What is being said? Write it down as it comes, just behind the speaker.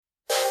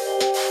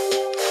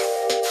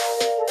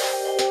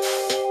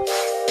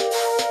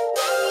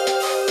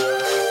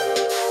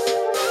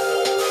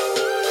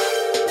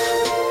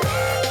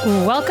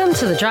Welcome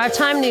to the Drive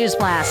Time News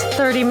Blast.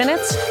 30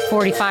 minutes,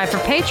 45 for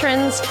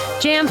patrons,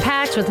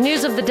 jam-packed with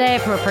news of the day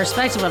from a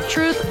perspective of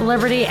truth,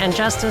 liberty, and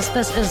justice.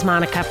 This is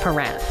Monica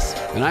Perez.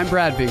 And I'm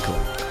Brad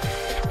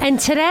Binkley. And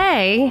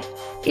today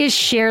is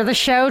Share the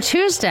Show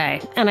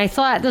Tuesday. And I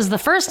thought this is the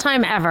first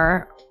time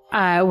ever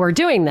we're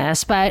doing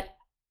this, but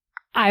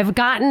I've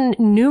gotten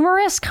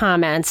numerous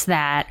comments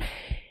that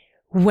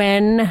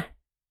when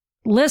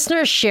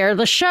listeners share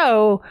the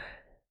show,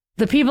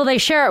 the people they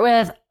share it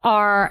with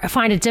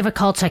find it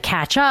difficult to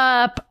catch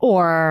up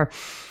or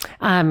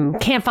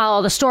can't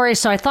follow the story.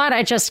 So I thought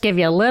I'd just give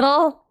you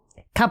a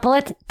couple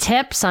of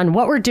tips on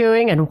what we're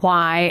doing and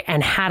why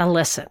and how to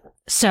listen.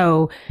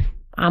 So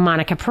I'm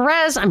Monica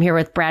Perez. I'm here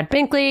with Brad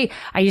Binkley.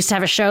 I used to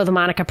have a show, The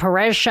Monica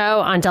Perez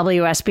Show, on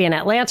WSB in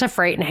Atlanta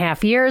for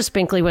 8.5 years.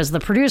 Binkley was the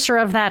producer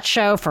of that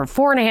show for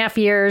 4.5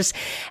 years.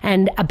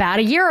 And about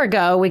a year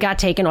ago, we got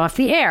taken off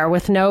the air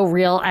with no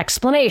real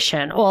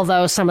explanation,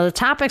 although some of the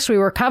topics we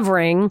were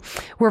covering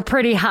were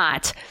pretty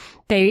hot.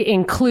 They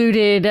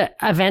included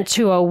Event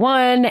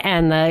 201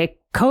 and the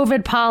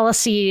COVID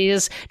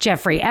policies,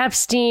 Jeffrey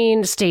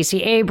Epstein,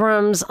 Stacey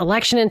Abrams,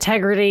 election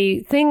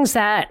integrity, things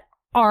that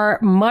are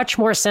much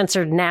more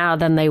censored now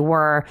than they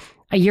were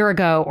a year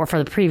ago or for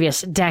the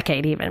previous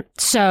decade even.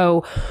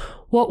 So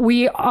what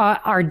we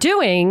are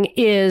doing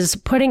is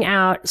putting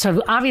out,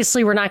 so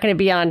obviously we're not going to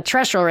be on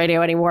terrestrial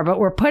radio anymore, but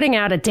we're putting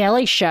out a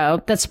daily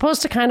show that's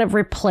supposed to kind of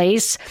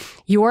replace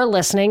your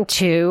listening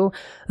to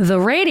the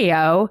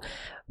radio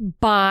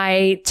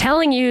by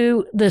telling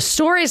you the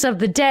stories of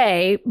the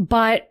day,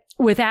 but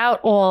without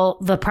all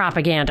the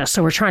propaganda.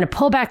 So we're trying to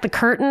pull back the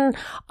curtain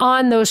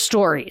on those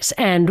stories.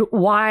 And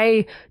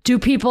why do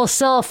people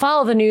still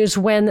follow the news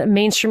when the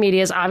mainstream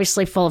media is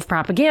obviously full of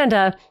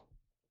propaganda?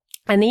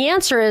 And the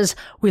answer is,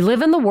 we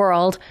live in the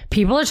world.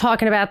 People are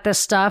talking about this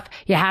stuff.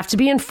 You have to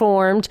be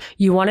informed.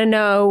 You want to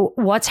know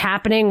what's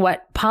happening,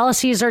 what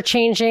policies are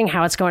changing,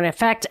 how it's going to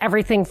affect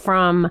everything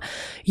from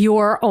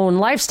your own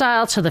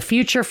lifestyle to the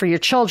future for your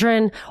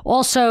children.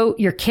 Also,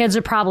 your kids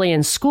are probably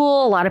in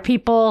school. A lot of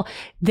people,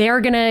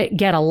 they're going to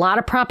get a lot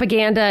of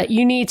propaganda.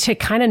 You need to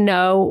kind of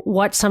know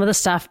what some of the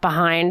stuff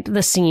behind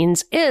the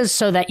scenes is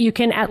so that you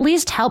can at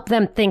least help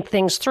them think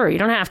things through. You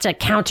don't have to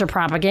counter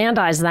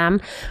propagandize them,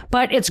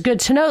 but it's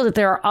good to know that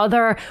there are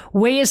other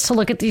ways to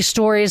look at these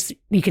stories.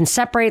 You can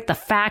separate the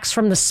facts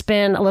from the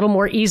spin a little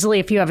more easily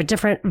if you have a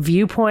different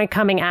viewpoint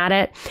coming at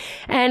it.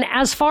 And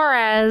as far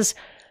as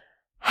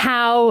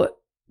how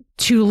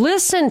to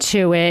listen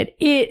to it,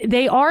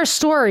 they are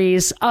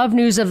stories of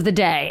news of the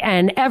day.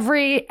 And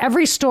every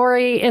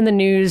story in the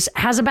news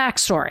has a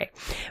backstory.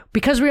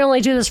 Because we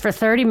only do this for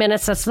 30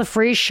 minutes, that's the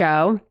free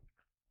show.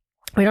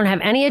 We don't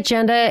have any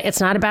agenda. It's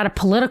not about a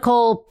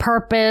political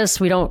purpose.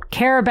 We don't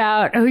care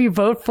about who you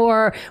vote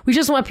for. We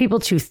just want people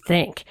to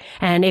think.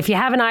 And if you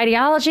have an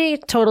ideology,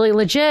 totally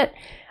legit,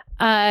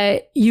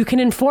 you can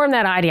inform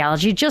that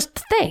ideology. Just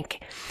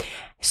think.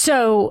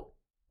 So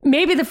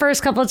maybe the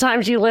first couple of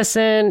times you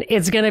listen,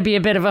 it's going to be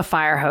a bit of a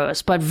fire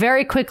hose. But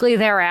very quickly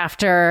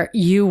thereafter,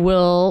 you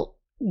will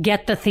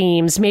get the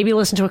themes. Maybe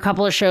listen to a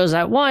couple of shows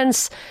at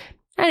once.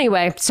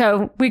 Anyway,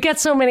 so we get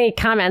so many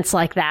comments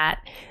like that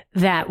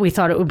we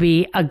thought it would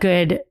be a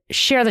good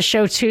Share the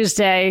Show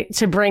Tuesday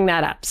to bring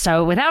that up.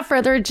 So without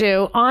further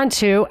ado, on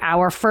to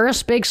our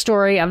first big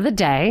story of the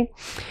day.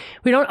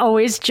 We don't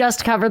always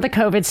just cover the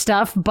COVID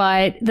stuff,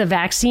 but the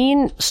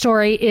vaccine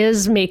story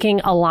is making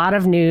a lot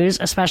of news,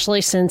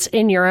 especially since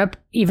in Europe,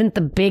 even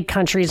the big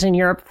countries in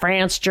Europe,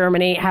 France,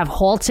 Germany, have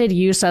halted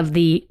use of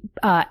the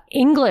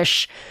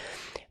English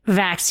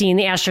vaccine,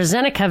 the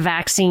AstraZeneca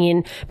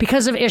vaccine,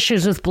 because of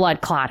issues with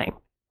blood clotting.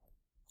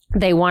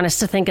 They want us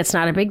to think it's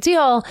not a big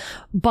deal,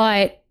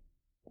 but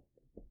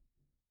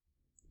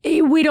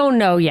we don't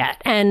know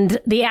yet. And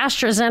the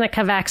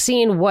AstraZeneca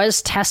vaccine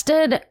was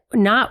tested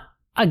not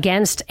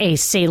against a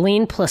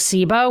saline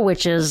placebo,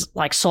 which is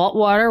like salt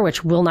water,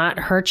 which will not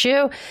hurt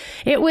you.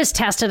 It was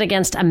tested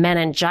against a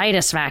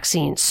meningitis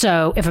vaccine.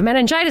 So if a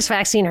meningitis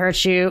vaccine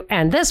hurts you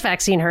and this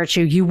vaccine hurts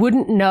you, you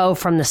wouldn't know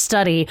from the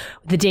study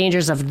the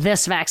dangers of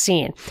this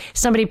vaccine.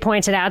 Somebody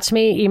pointed out to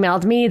me,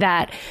 emailed me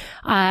that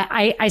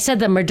I said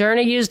that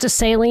Moderna used a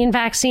saline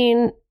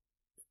vaccine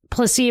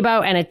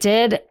placebo, and it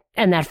did,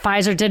 and that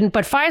Pfizer didn't,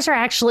 but Pfizer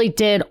actually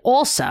did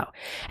also.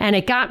 And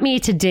it got me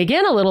to dig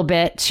in a little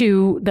bit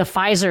to the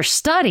Pfizer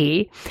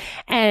study.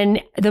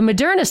 And the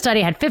Moderna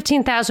study had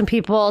 15,000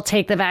 people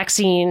take the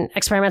vaccine,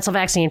 experimental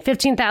vaccine,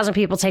 15,000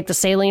 people take the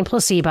saline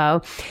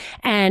placebo.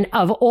 And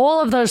of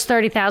all of those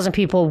 30,000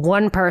 people,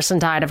 one person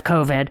died of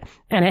COVID,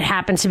 and it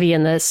happened to be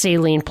in the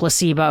saline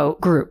placebo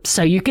group.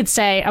 So you could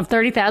say of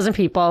 30,000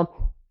 people,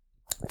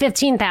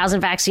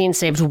 15,000 vaccines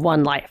saves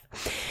one life.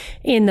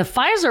 In the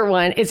Pfizer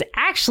one, it's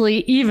actually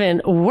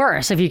even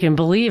worse, if you can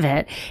believe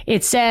it.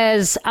 It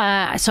says,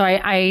 I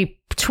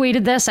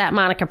tweeted this at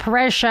Monica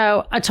Perez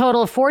Show, a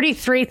total of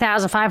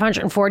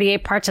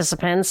 43,548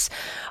 participants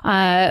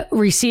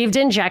received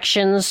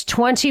injections,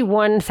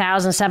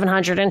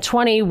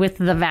 21,720 with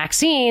the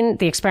vaccine,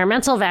 the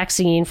experimental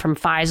vaccine from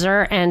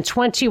Pfizer, and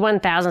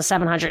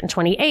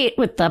 21,728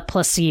 with the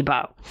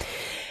placebo.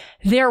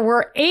 There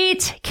were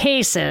 8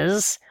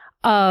 cases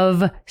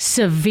of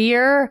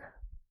severe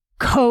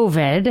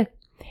COVID.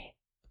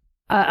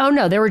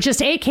 There were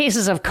just 8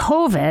 cases of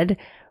COVID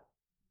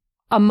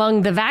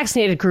among the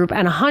vaccinated group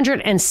and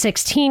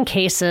 116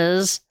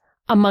 cases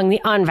among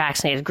the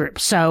unvaccinated group.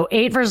 So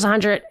 8 versus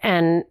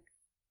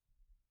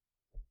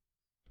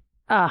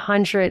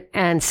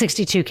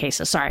 162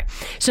 cases. Sorry.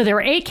 So there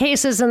were 8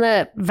 cases in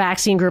the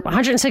vaccine group,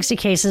 160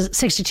 cases,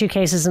 62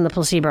 cases in the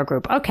placebo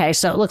group. Okay.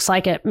 So it looks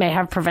like it may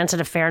have prevented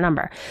a fair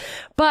number,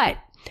 but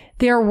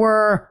there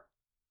were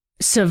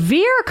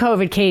severe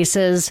COVID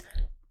cases,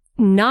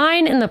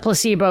 9 in the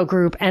placebo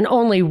group and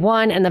only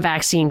 1 in the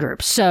vaccine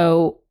group.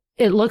 So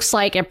it looks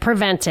like it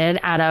prevented,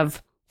 out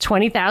of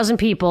 20,000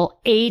 people,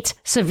 8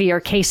 severe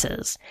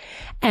cases.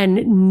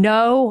 And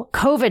no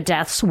COVID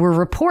deaths were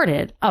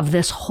reported of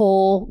this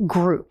whole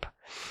group.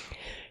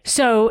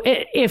 So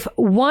if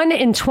 1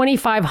 in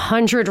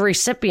 2,500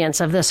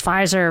 recipients of this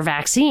Pfizer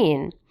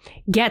vaccine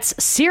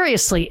gets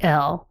seriously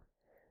ill,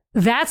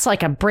 that's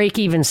like a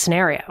break-even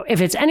scenario.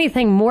 If it's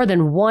anything more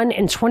than 1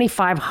 in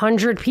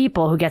 2,500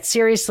 people who get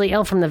seriously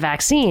ill from the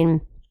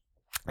vaccine,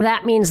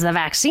 that means the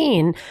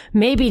vaccine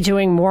may be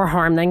doing more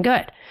harm than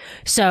good.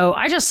 So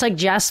I just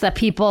suggest that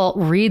people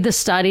read the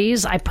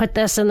studies. I put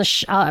this in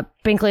the,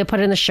 Binkley put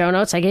it in the show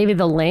notes. I gave you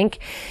the link,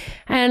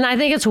 and I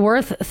think it's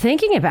worth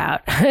thinking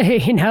about.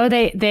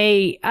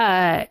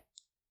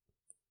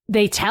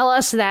 They tell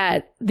us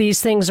that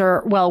these things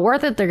are well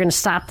worth it. They're going to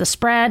stop the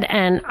spread.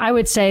 And I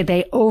would say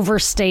they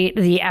overstate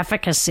the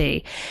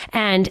efficacy.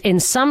 And in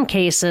some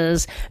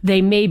cases,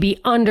 they may be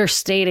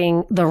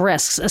understating the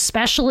risks,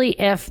 especially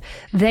if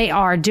they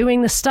are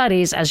doing the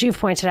studies, as you've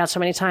pointed out so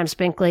many times,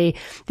 Binkley,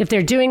 if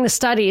they're doing the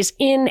studies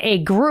in a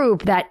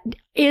group that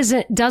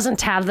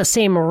doesn't have the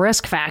same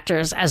risk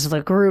factors as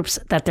the groups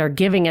that they're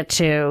giving it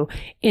to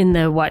in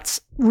the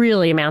what's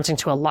really amounting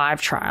to a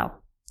live trial.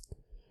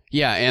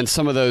 Yeah, and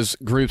some of those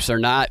groups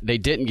they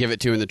didn't give it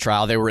to in the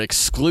trial. They were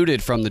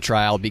excluded from the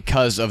trial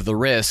because of the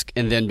risk,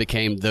 and then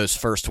became those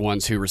first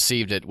ones who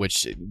received it,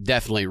 which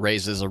definitely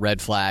raises a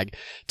red flag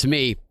to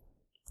me.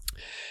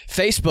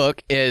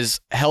 Facebook is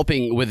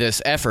helping with this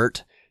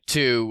effort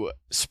to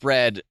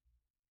spread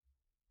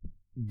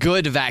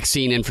good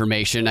vaccine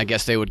information, I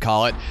guess they would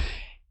call it,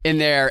 in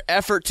their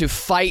effort to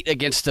fight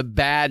against the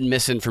bad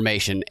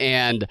misinformation.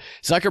 And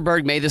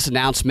Zuckerberg made this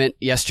announcement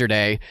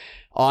yesterday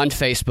on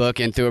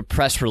Facebook and through a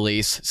press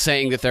release,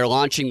 saying that they're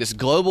launching this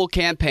global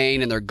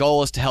campaign, and their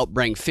goal is to help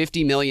bring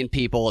 50 million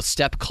people a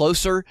step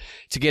closer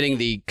to getting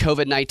the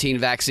COVID-19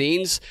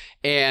 vaccines.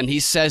 And he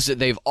says that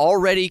they've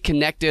already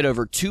connected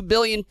over 2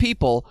 billion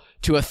people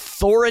to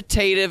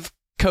authoritative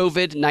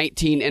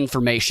COVID-19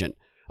 information.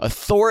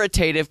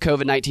 Authoritative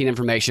COVID-19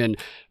 information.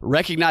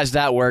 Recognize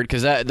that word,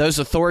 because those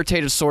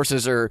authoritative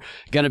sources are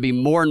going to be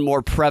more and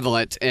more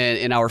prevalent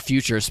in our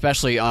future,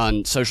 especially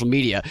on social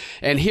media.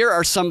 And here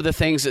are some of the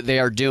things that they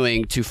are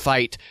doing to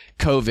fight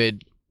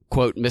COVID,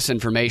 quote,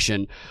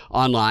 misinformation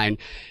online.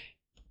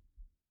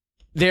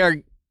 They are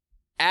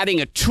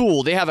adding a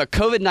tool. They have a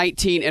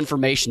COVID-19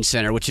 information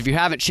center, which if you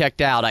haven't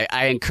checked out,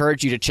 I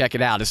encourage you to check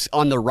it out. It's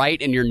on the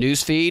right in your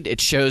news feed. It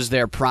shows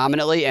there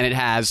prominently, and it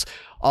has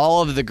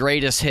all of the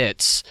greatest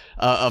hits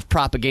of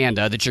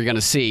propaganda that you're going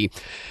to see.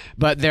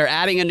 But they're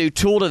adding a new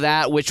tool to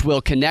that, which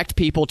will connect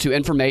people to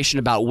information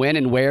about when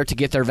and where to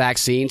get their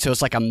vaccine. So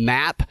it's like a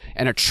map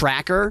and a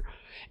tracker.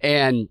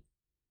 And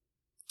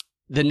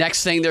the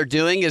next thing they're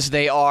doing is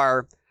they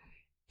are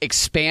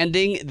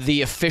expanding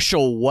the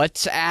official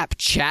WhatsApp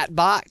chat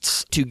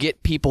box to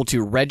get people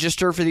to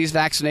register for these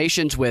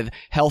vaccinations with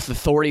health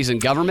authorities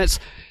and governments.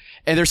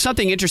 And there's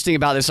something interesting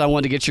about this I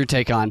wanted to get your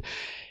take on.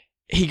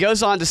 He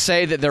goes on to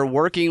say that they're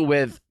working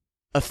with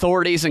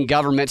authorities and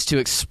governments to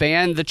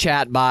expand the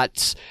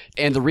chatbots,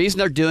 and the reason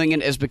they're doing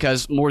it is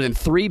because more than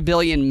 3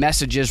 billion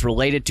messages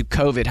related to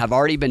COVID have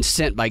already been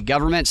sent by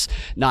governments,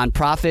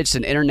 nonprofits,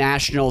 and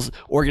international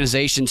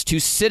organizations to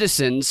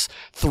citizens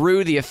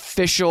through the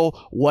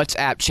official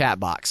WhatsApp chat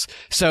box.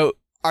 So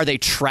are they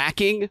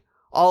tracking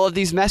all of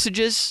these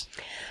messages?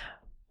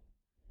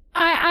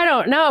 I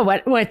don't know.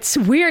 What's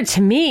weird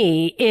to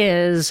me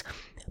is,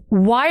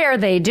 why are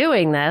they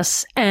doing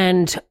this?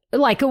 And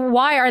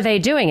why are they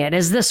doing it?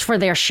 Is this for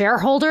their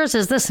shareholders?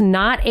 Is this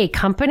not a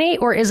company,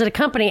 or is it a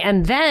company?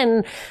 And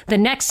then the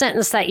next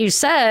sentence that you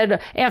said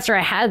after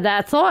I had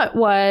that thought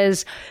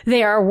was,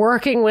 they are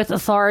working with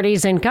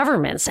authorities and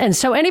governments. And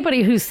so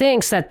anybody who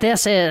thinks that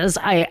this is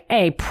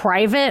a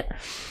private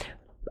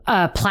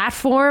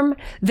platform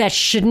that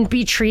shouldn't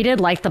be treated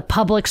like the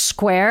public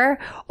square,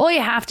 all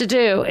you have to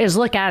do is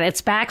look at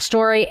its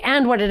backstory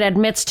and what it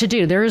admits to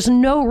do. There is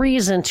no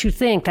reason to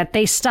think that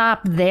they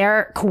stop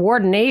their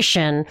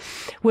coordination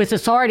with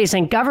authorities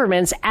and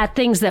governments at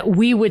things that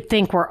we would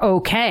think were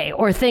okay,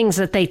 or things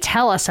that they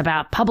tell us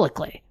about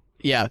publicly.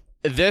 Yeah,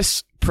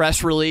 this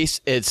press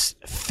release, it's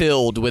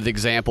filled with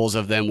examples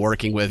of them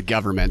working with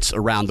governments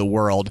around the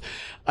world.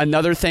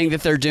 Another thing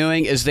that they're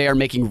doing is they are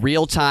making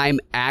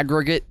real-time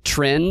aggregate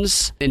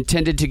trends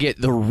intended to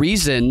get the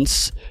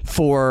reasons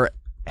for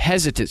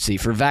hesitancy,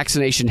 for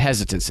vaccination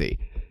hesitancy.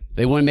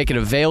 They want to make it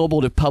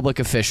available to public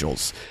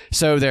officials.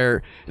 So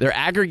they're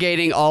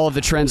aggregating all of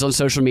the trends on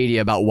social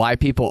media about why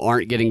people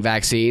aren't getting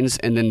vaccines,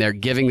 and then they're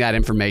giving that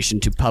information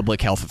to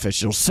public health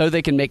officials so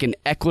they can make an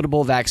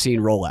equitable vaccine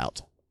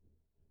rollout.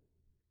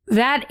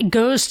 That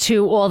goes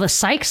to all the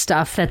psych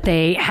stuff that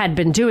they had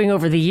been doing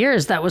over the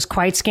years that was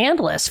quite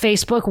scandalous.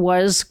 Facebook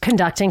was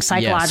conducting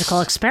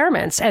psychological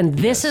experiments, and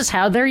this is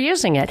how they're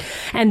using it.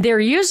 And they're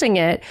using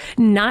it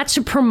not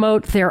to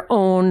promote their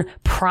own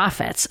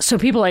profits. So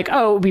people are like,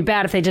 oh, it would be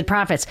bad if they did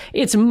profits.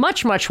 It's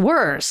much, much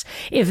worse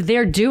if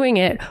they're doing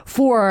it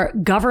for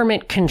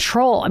government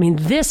control. I mean,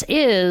 this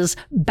is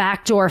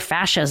backdoor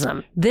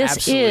fascism.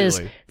 This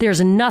is,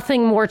 there's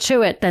nothing more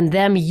to it than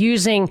them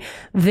using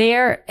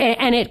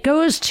and it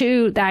goes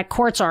to that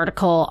Quartz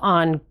article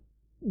on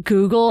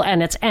Google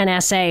and its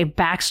NSA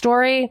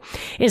backstory,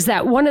 is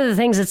that one of the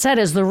things it said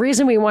is the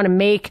reason we want to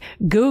make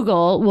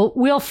Google,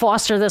 we'll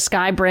foster this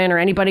guy, Brand, or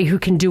anybody who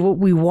can do what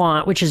we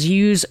want, which is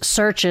use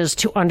searches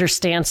to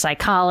understand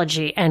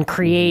psychology and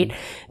create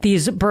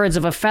these birds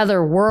of a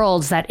feather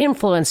worlds that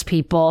influence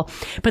people.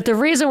 But the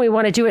reason we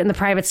want to do it in the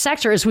private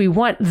sector is we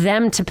want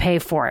them to pay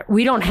for it.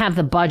 We don't have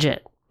the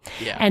budget.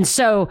 Yeah. And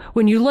so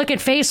when you look at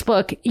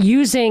Facebook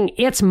using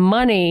its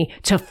money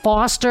to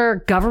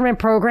foster government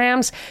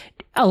programs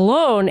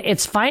alone,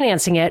 it's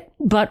financing it,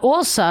 but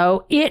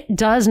also it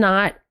is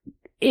not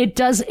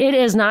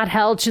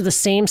held to the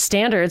same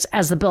standards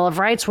as the Bill of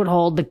Rights would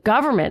hold the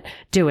government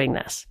doing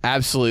this.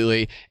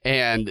 Absolutely.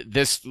 And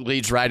this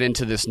leads right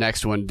into this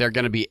next one. They're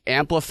going to be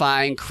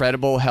amplifying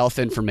credible health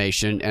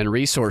information and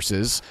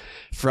resources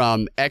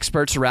from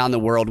experts around the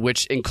world,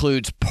 which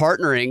includes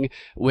partnering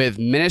with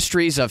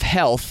ministries of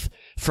health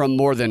from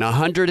more than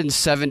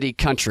 170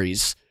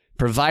 countries,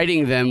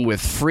 providing them with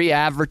free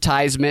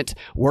advertisement,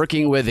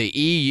 working with the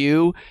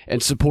EU in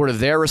support of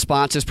their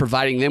responses,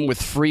 providing them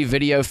with free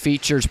video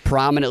features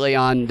prominently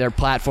on their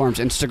platforms,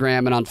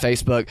 Instagram and on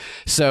Facebook.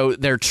 So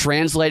they're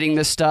translating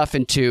this stuff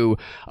into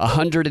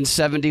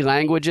 170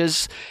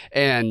 languages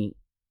and,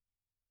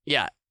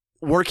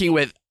 working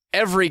with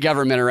every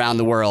government around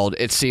the world,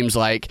 it seems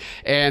like.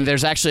 And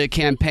there's actually a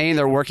campaign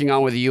they're working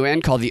on with the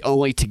UN called the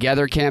Only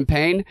Together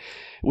campaign,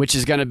 which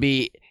is going to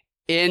be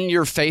in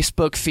your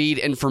Facebook feed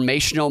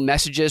informational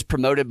messages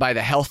promoted by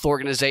the health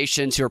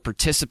organizations who are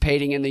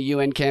participating in the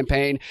UN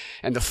campaign.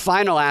 And the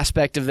final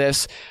aspect of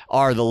this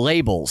are the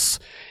labels.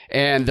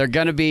 And they're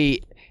going to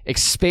be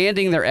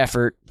expanding their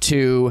effort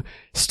to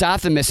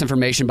stop the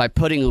misinformation by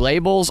putting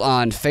labels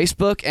on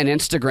Facebook and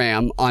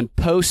Instagram on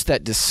posts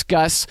that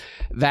discuss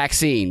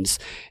vaccines.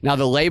 Now,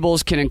 the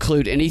labels can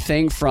include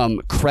anything from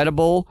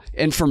credible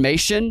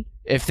information.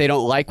 If they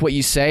don't like what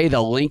you say,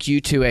 they'll link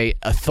you to a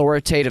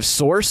authoritative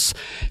source.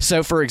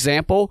 So, for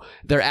example,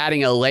 they're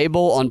adding a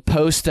label on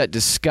posts that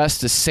discuss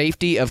the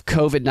safety of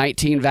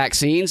COVID-19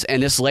 vaccines,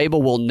 and this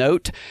label will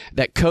note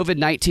that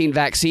COVID-19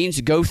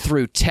 vaccines go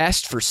through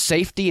tests for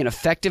safety and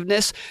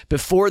effectiveness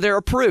before they're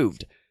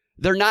approved.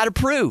 They're not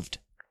approved.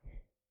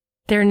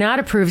 They're not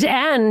approved,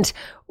 and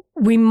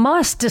we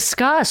must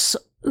discuss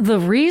the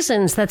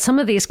reasons that some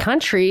of these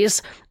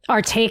countries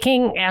are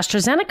taking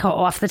AstraZeneca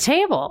off the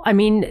table. I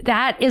mean,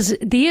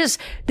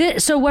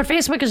 so what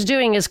Facebook is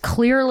doing is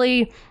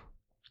clearly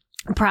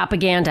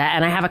propaganda.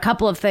 And I have a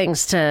couple of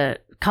things to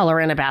color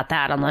in about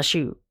that, unless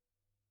you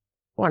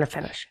want to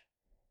finish.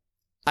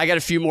 I got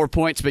a few more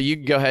points, but you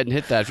can go ahead and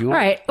hit that if you want.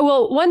 All right.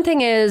 Well, one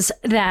thing is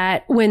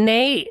that when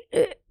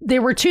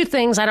there were two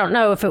things. I don't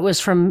know if it was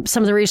from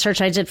some of the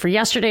research I did for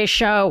yesterday's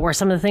show or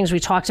some of the things we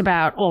talked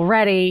about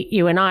already,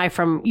 you and I,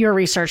 from your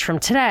research from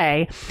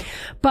today.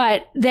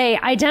 But they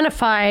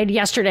identified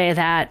yesterday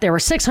that there were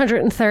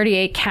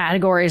 638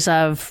 categories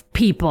of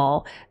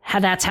people.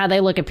 That's how they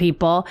look at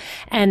people.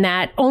 And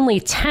that only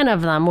 10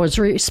 of them was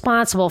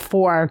responsible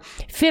for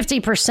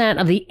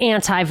 50% of the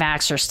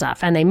anti-vaxxer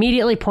stuff. And they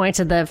immediately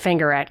pointed the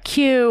finger at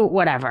Q,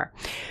 whatever.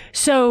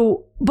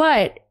 So,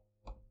 but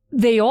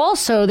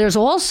there's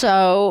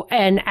also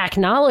an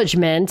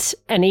acknowledgement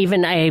and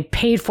even a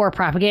paid for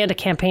propaganda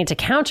campaign to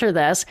counter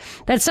this.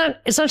 It's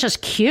not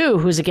just Q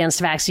who's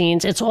against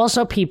vaccines. It's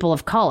also people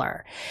of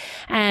color.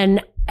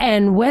 And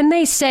when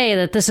they say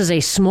that this is a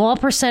small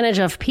percentage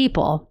of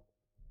people,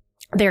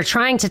 they're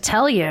trying to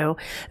tell you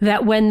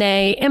that when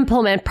they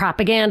implement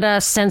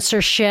propaganda,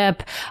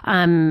 censorship,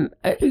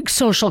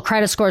 social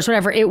credit scores,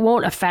 whatever, it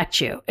won't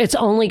affect you. It's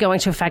only going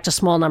to affect a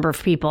small number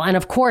of people. And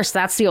of course,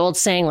 that's the old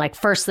saying, like,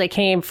 first they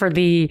came for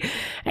the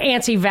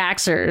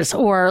anti-vaxxers,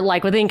 or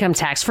like with income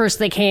tax, first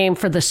they came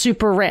for the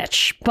super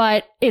rich.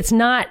 But it's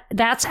not,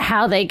 that's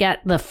how they get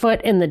the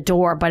foot in the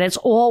door. But it's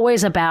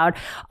always about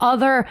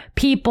other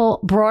people,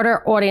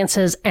 broader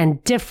audiences,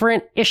 and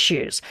different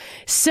issues.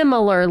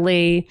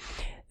 Similarly,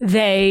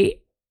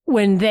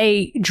 when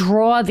they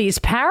draw these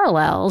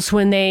parallels,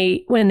 when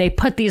they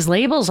put these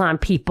labels on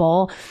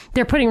people,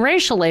 they're putting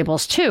racial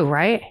labels too,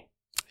 right?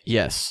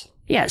 Yes.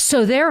 Yeah.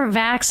 So their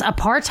vax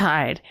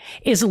apartheid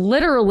is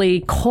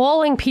literally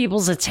calling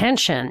people's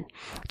attention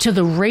to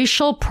the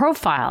racial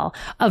profile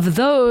of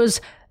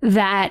those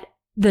that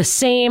the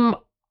same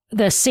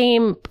the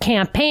same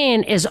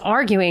campaign is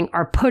arguing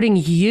are putting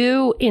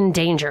you in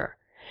danger.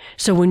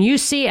 So when you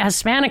see a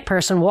Hispanic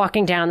person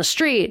walking down the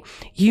street,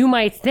 you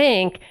might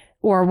think,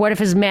 or what if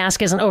his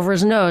mask isn't over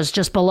his nose,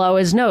 just below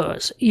his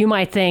nose? You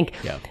might think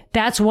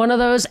that's one of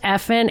those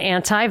effing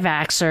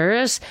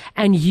anti-vaxxers,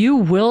 and you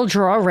will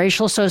draw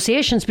racial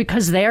associations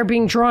because they are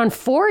being drawn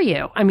for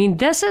you. I mean,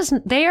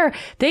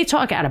 they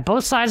talk out of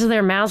both sides of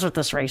their mouths with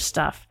this race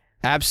stuff.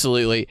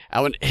 Absolutely.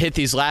 I want to hit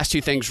these last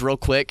two things real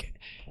quick.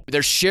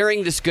 They're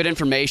sharing this good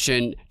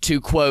information to,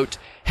 quote,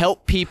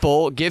 help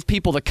people, give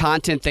people the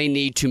content they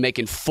need to make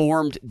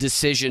informed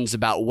decisions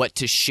about what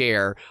to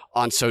share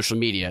on social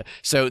media.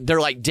 So they're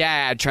like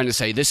dad trying to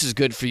say, this is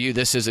good for you,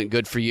 this isn't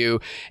good for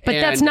you. But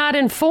that's not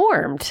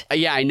informed.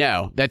 Yeah, I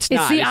know. It's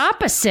the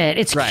opposite.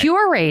 It's right.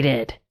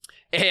 Curated.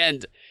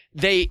 And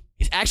they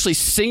actually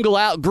single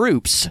out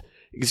groups.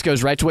 This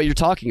goes right to what you're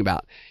talking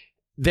about.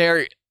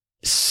 They're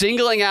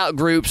singling out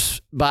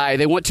groups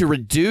they want to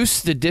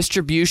reduce the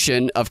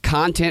distribution of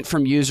content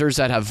from users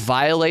that have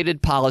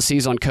violated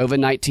policies on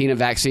COVID-19 and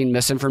vaccine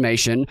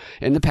misinformation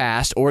in the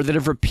past, or that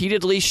have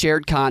repeatedly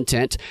shared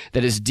content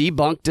that is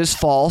debunked as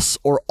false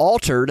or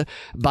altered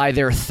by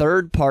their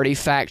third-party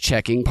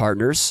fact-checking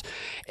partners.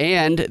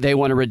 And they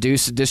want to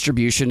reduce the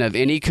distribution of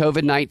any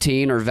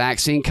COVID-19 or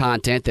vaccine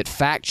content that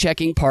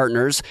fact-checking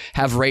partners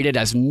have rated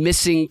as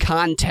missing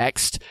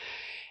context.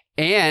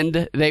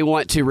 And they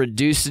want to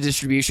reduce the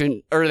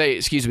distribution,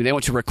 they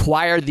want to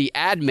require the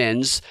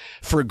admins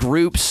for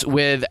groups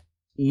with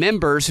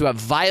members who have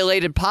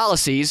violated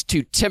policies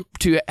to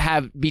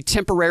be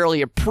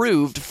temporarily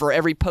approved for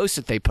every post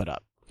that they put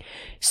up.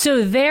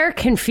 So they're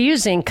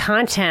confusing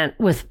content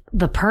with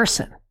the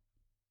person.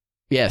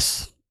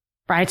 Yes.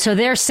 Right. So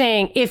they're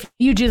saying if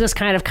you do this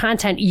kind of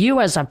content, you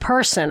as a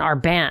person are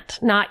banned,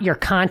 not your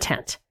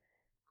content.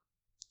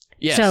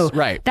 Yes. So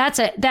right. That's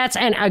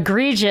an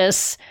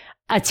egregious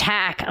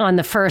attack on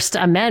the First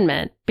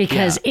Amendment,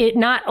 because it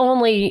not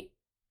only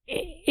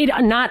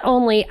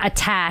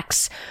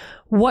attacks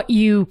what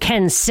you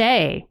can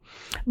say,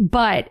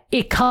 but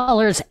it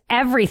colors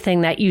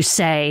everything that you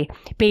say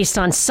based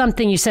on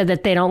something you said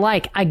that they don't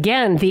like.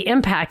 Again, the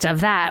impact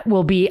of that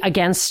will be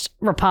against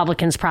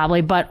Republicans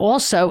probably, but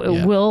also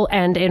it will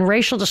end in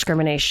racial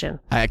discrimination.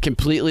 I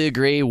completely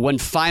agree. One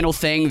final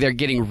thing, they're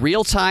getting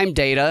real-time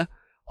data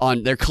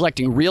they're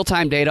collecting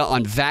real-time data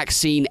on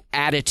vaccine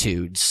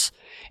attitudes.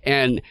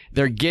 And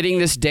they're getting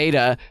this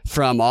data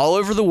from all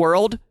over the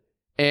world,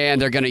 and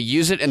they're going to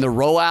use it in the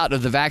rollout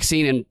of the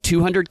vaccine in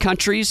 200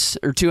 countries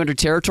or 200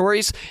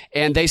 territories.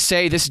 And they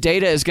say this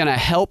data is going to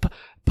help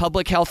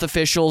public health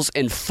officials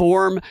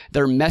inform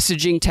their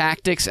messaging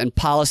tactics and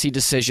policy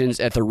decisions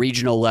at the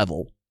regional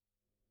level.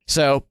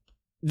 So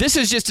this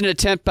is just an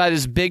attempt by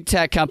this big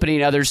tech company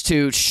and others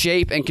to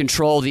shape and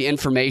control the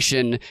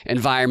information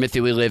environment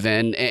that we live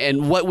in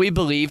and what we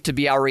believe to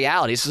be our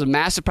reality. This is a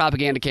massive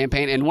propaganda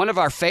campaign. And one of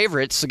our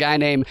favorites, a guy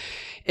named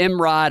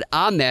Imran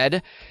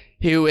Ahmed,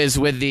 who is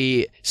with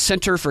the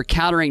Center for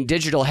Countering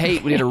Digital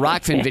Hate. We did a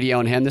Rockfin video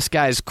on him. This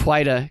guy is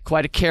quite a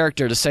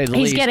character, to say the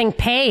least. He's getting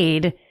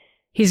paid.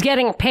 He's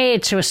getting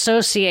paid to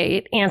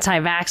associate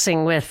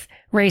anti-vaxxing with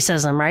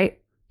racism, right?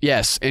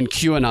 Yes, and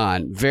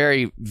QAnon.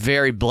 Very,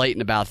 very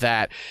blatant about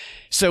that.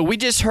 So we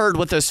just heard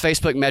what those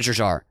Facebook measures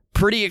are.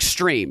 Pretty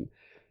extreme.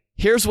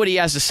 Here's what he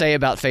has to say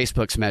about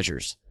Facebook's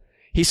measures.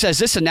 He says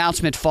this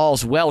announcement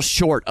falls well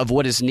short of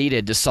what is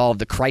needed to solve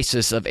the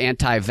crisis of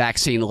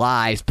anti-vaccine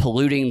lies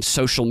polluting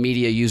social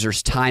media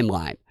users'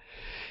 timeline.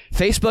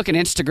 Facebook and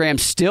Instagram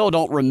still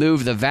don't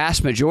remove the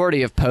vast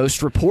majority of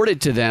posts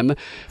reported to them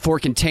for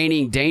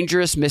containing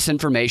dangerous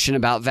misinformation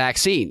about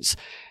vaccines.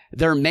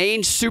 Their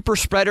main super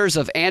spreaders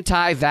of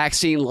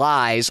anti-vaccine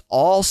lies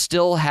all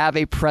still have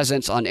a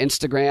presence on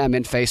Instagram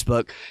and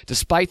Facebook,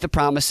 despite the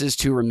promises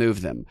to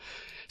remove them.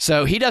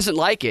 So he doesn't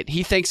like it.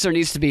 He thinks there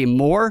needs to be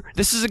more.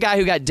 This is a guy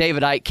who got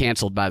David Icke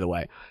canceled, by the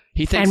way.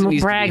 He thinks and it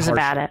needs brags to be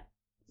about it.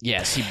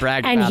 Yes, he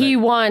bragged and about it. And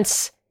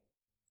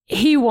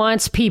he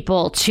wants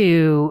people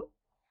to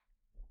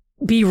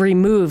be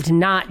removed,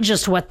 not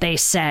just what they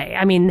say.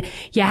 I mean,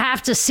 you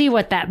have to see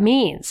what that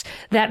means.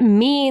 That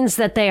means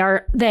that they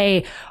are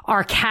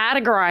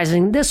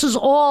categorizing. This is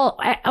all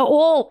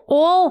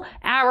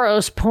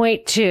arrows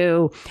point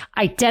to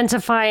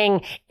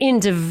identifying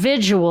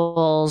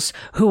individuals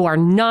who are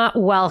not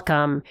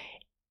welcome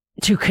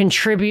to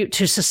contribute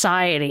to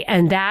society.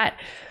 And that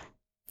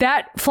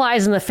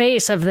flies in the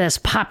face of this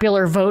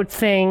popular vote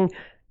thing.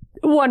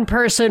 One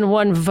person,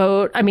 one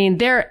vote. I mean,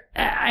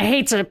 I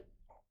hate to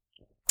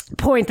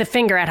point the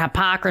finger at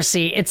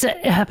hypocrisy.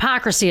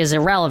 Hypocrisy is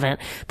irrelevant.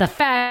 The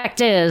fact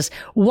is,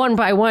 one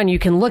by one, you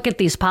can look at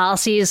these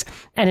policies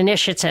and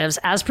initiatives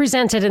as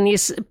presented in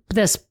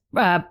this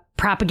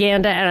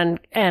propaganda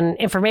and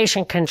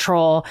information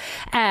control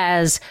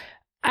as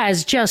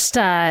just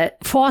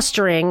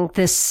fostering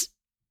this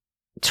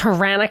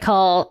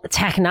tyrannical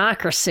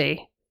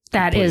technocracy.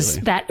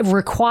 that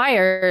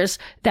requires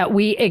that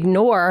we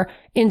ignore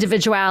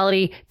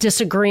individuality,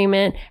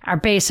 disagreement, our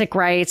basic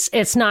rights.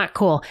 It's not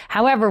cool.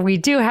 However, we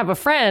do have a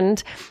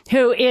friend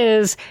who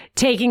is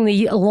taking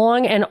the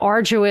long and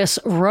arduous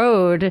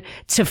road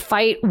to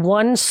fight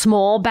one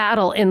small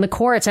battle in the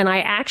courts. And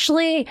I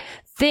actually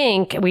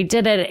think we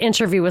did an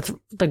interview with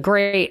the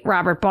great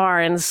Robert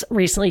Barnes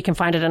recently. You can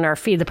find it in our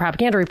feed, the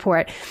Propaganda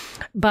Report.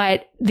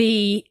 But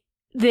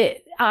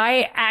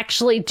I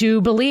actually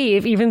do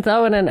believe, even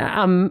though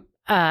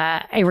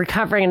a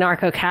recovering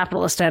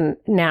anarcho-capitalist and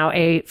now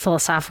a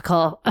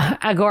philosophical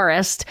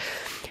agorist,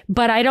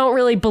 but I don't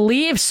really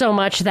believe so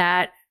much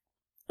that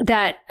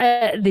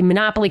the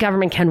monopoly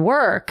government can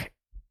work,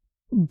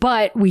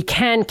 but we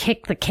can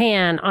kick the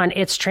can on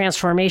its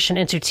transformation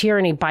into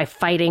tyranny by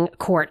fighting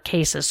court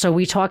cases. So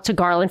we talked to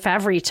Garland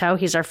Favorito.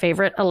 He's our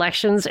favorite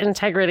elections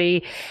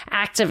integrity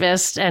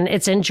activist, and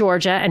it's in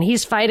Georgia, and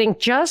he's fighting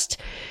just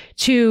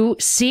to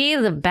see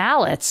the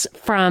ballots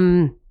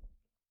from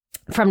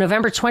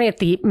November 20th,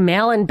 the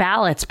mail-in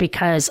ballots,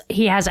 because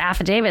he has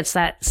affidavits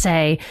that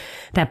say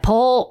that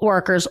poll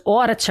workers,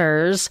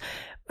 auditors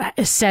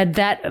said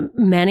that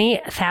many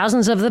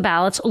thousands of the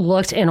ballots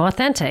looked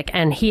inauthentic,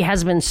 and he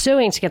has been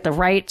suing to get the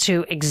right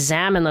to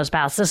examine those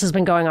ballots. This has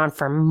been going on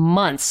for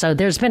months. So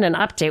there's been an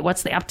update.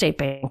 What's the update,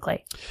 Binkley?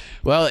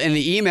 Well, in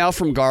the email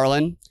from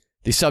Garland,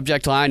 the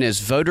subject line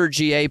is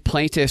VoterGA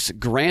plaintiffs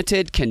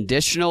granted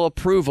conditional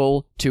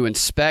approval to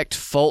inspect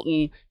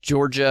Fulton,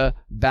 Georgia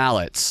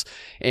ballots.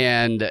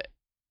 And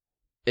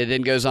it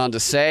then goes on to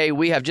say,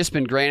 we have just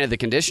been granted the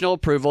conditional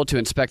approval to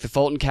inspect the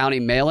Fulton County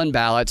mail-in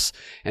ballots.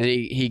 And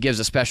he gives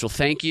a special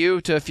thank you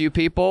to a few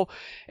people.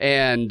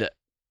 And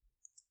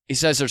he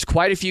says there's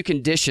quite a few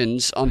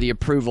conditions on the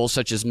approval,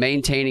 such as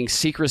maintaining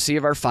secrecy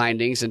of our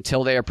findings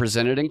until they are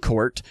presented in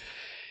court.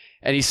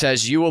 And he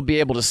says you will be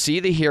able to see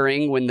the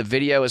hearing when the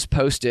video is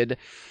posted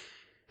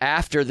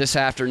after this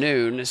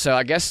afternoon. So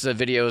I guess the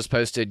video was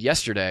posted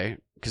yesterday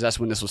because that's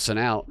when this was sent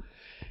out.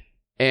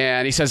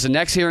 And he says the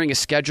next hearing is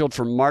scheduled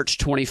for March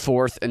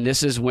 24th, and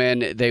this is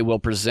when they will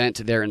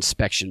present their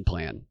inspection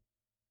plan.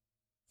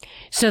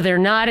 So they're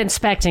not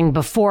inspecting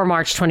before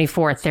March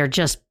 24th. They're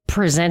just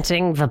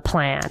presenting the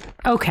plan.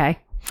 Okay.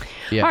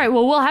 Yeah. All right.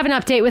 Well, we'll have an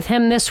update with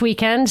him this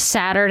weekend,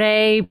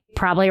 Saturday,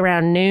 probably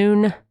around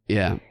noon.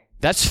 Yeah.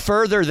 That's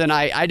further than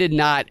I did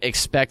not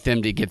expect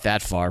them to get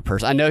that far.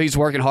 I know he's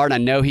working hard. I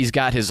know he's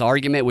got his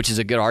argument, which is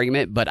a good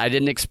argument, but I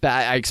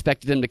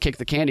expected them to kick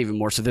the can even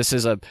more. So this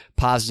is a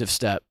positive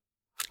step.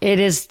 It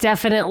is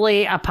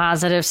definitely a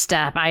positive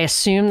step. I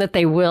assume that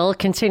they will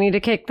continue to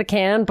kick the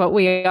can, but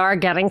we are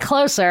getting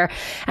closer.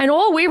 And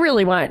all we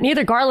really want,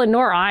 neither Garland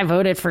nor I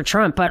voted for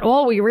Trump, but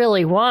all we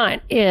really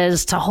want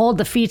is to hold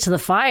the feet to the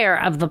fire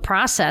of the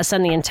process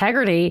and the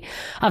integrity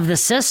of the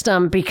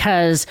system,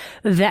 because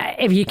that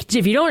if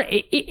you don't,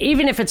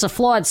 even if it's a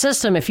flawed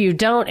system, if you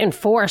don't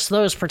enforce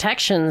those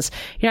protections,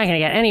 you're not going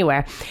to get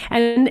anywhere.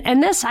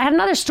 And this, I had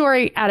another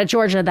story out of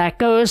Georgia that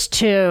goes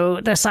to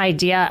this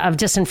idea of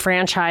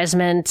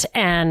disenfranchisement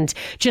and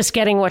just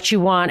getting what you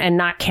want and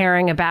not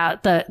caring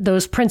about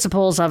those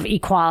principles of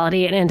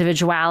equality and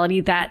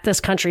individuality that this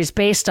country is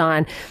based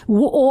on,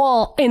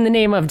 all in the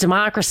name of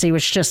democracy,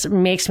 which just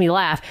makes me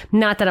laugh.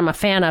 Not that I'm a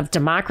fan of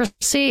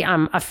democracy.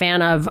 I'm a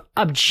fan of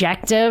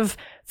objective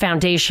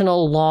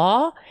foundational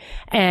law.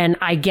 And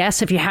I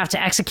guess if you have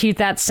to execute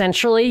that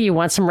centrally, you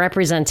want some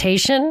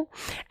representation,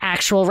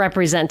 actual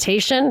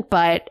representation.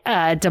 But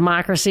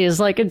democracy is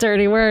like a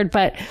dirty word.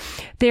 But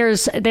there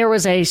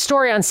was a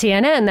story on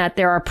CNN that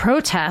there are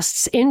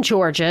protests in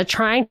Georgia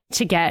trying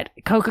to get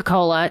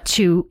Coca-Cola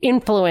to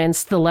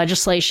influence the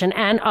legislation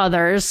and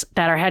others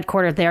that are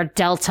headquartered there,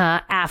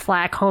 Delta,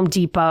 Aflac, Home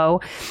Depot.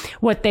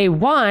 What they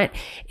want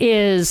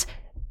is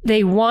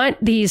they want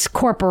these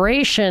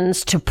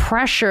corporations to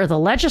pressure the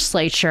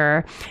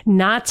legislature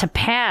not to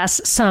pass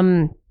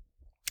some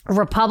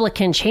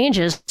Republican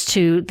changes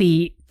to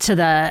the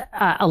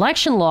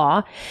election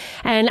law.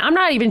 And I'm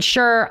not even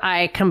sure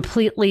I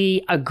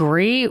completely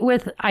agree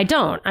with, I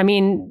don't. I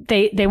mean,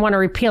 they want to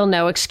repeal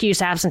no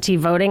excuse absentee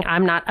voting.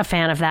 I'm not a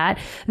fan of that.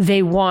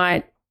 They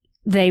want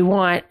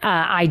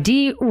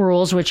ID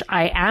rules, which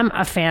I am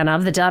a fan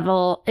of. The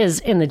devil is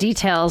in the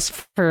details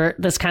for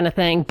this kind of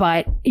thing.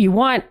 But you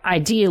want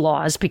ID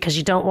laws because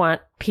you don't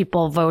want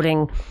people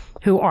voting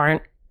who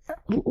aren't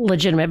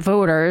legitimate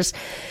voters.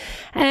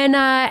 And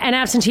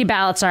absentee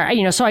ballots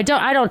are, so I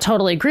don't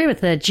totally agree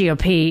with the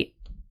GOP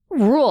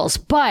rules,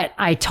 but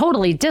I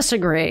totally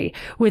disagree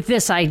with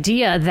this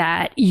idea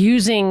that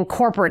using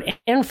corporate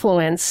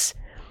influence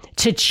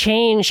to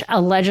change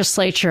a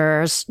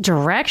legislature's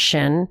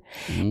direction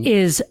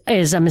is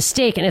a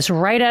mistake. And it's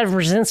right out of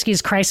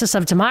Brzezinski's Crisis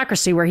of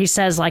Democracy, where he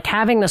says, like,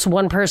 having this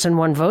one person,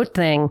 one vote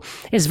thing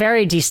is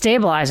very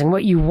destabilizing.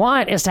 What you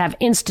want is to have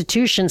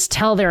institutions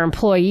tell their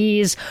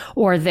employees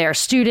or their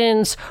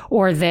students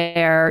or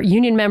their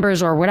union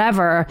members or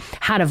whatever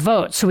how to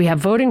vote. So we have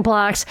voting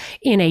blocks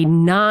in a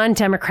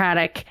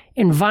non-democratic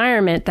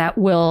environment that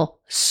will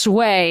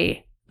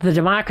sway the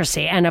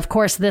democracy. And of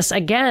course, this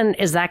again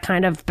is that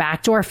kind of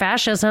backdoor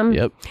fascism.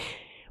 Yep.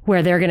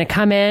 where they're going to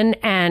come in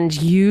and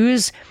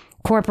use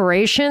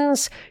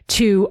corporations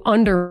to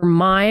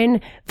undermine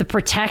the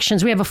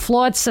protections. We have a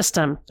flawed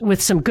system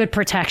with some good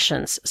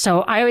protections.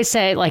 So I always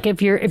say, like,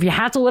 if you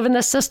have to live in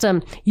this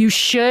system, you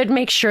should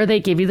make sure they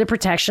give you the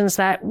protections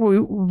that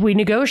we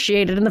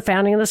negotiated in the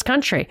founding of this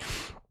country.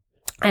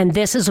 And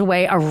this is a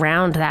way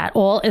around that,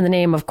 all in the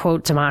name of,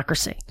 quote,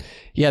 democracy.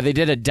 Yeah, they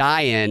did a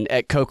die-in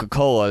at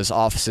Coca-Cola's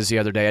offices the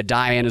other day. A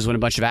die-in is when a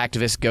bunch of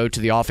activists go to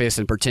the office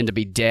and pretend to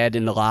be dead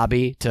in the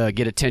lobby to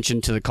get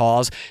attention to the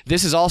cause.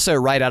 This is also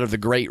right out of the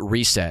Great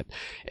Reset.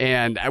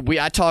 And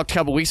I talked a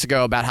couple weeks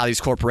ago about how these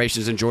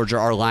corporations in Georgia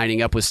are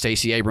lining up with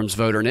Stacey Abrams'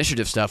 voter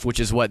initiative stuff, which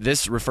is what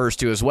this refers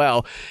to as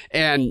well.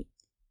 And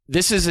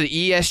this is the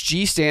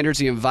ESG standards,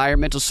 the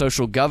environmental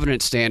social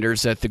governance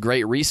standards that the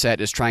Great Reset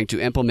is trying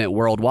to implement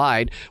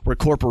worldwide, where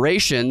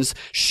corporations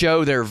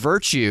show their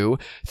virtue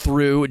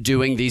through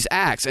doing these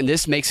acts. And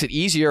this makes it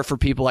easier for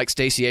people like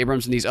Stacey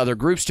Abrams and these other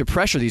groups to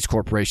pressure these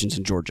corporations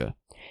in Georgia.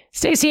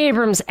 Stacey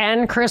Abrams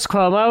and Chris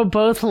Cuomo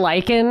both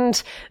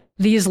likened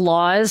these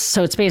laws,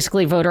 so it's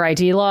basically voter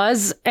ID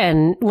laws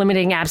and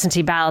limiting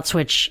absentee ballots,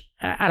 which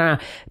I don't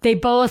know. They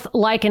both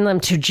liken them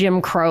to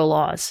Jim Crow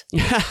laws.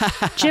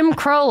 Jim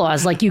Crow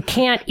laws, like you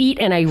can't eat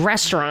in a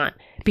restaurant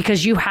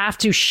because you have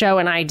to show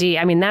an ID.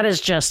 I mean, that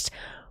is just...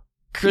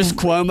 Chris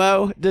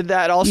Cuomo did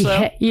that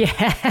also?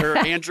 Yeah. Or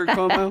Andrew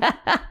Cuomo?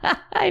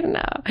 I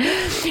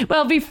know.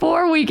 Well,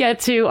 before we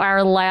get to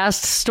our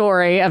last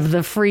story of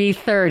the Free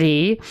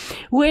 30,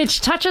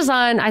 which touches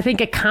on, I think,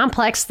 a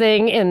complex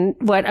thing in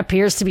what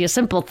appears to be a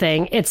simple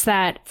thing, it's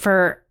that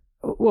for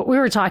what we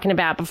were talking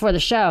about before the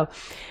show,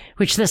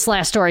 which this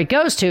last story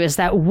goes to, is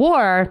that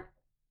war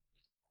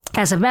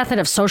as a method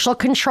of social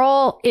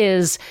control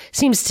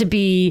seems to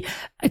be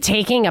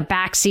taking a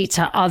backseat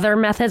to other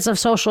methods of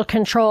social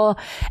control.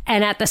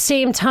 And at the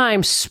same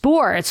time,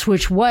 sports,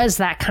 which was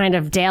that kind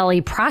of daily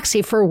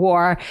proxy for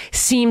war,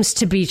 seems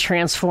to be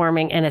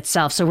transforming in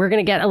itself. So we're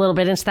going to get a little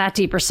bit into that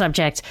deeper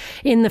subject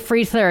in the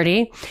Free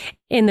 30.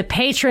 In the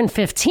Patron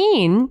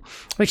 15,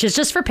 which is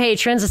just for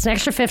patrons, it's an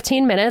extra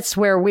 15 minutes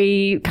where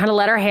we kind of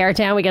let our hair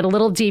down. We get a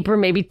little deeper,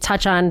 maybe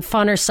touch on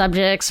funner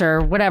subjects or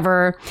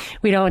whatever.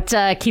 We don't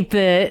keep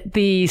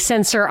the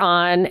censor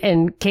on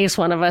in case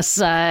one of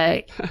us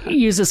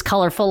uses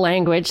colorful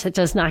language that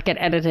does not get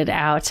edited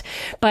out.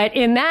 But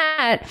in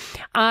that,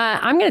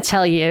 I'm going to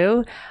tell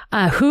you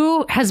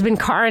who has been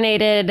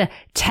coronated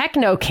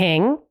Techno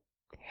King.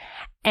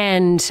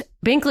 And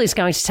Binkley's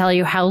going to tell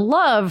you how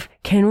love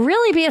can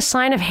really be a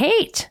sign of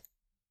hate.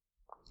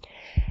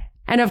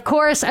 And of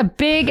course, a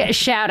big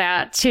shout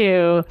out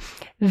to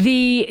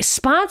the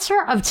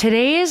sponsor of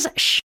today's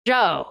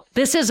show.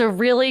 This is a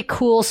really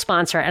cool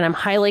sponsor, and I'm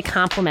highly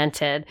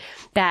complimented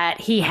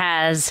that he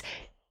has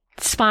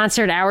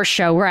sponsored our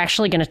show. We're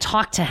actually going to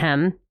talk to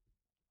him.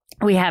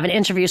 We have an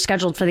interview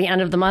scheduled for the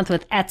end of the month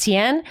with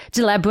Etienne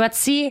de la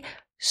Boetie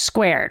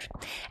Squared.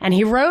 And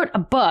he wrote a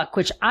book,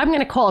 which I'm going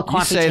to call a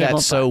coffee table book. You say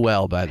that so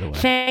well, by the way.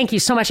 Thank you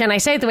so much. And I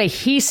say it the way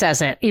he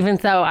says it, even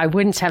though I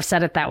wouldn't have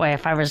said it that way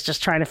if I was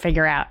just trying to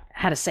figure out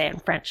how to say it in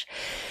French.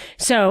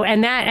 So,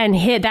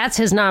 that's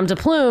his nom de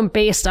plume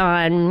based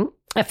on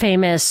a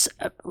famous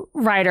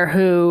writer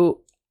who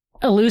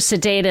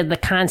elucidated the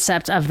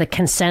concept of the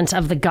consent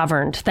of the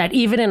governed, that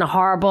even in a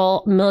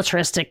horrible,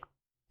 militaristic,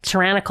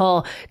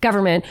 tyrannical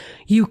government,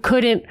 you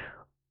couldn't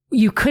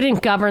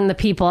govern the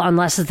people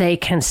unless they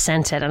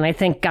consented. And I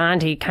think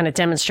Gandhi kind of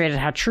demonstrated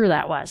how true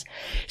that was.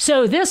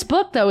 So this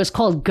book, though, is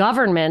called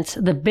Government,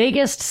 the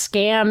Biggest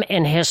Scam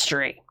in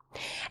History.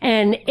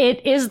 And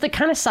it is the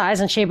kind of size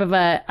and shape of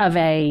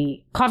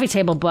a coffee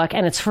table book,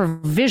 and it's for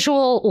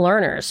visual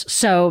learners.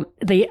 So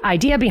the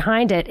idea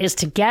behind it is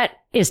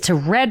to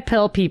red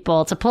pill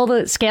people, to pull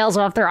the scales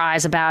off their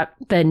eyes about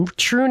the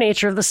true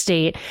nature of the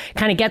state,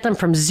 kind of get them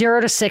from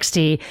 0 to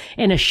 60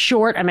 in a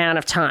short amount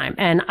of time.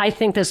 And I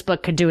think this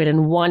book could do it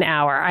in 1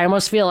 hour. I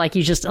almost feel like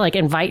you just like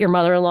invite your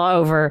mother-in-law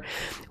over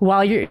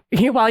while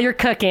you're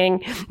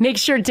cooking, make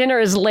sure dinner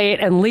is late,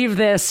 and leave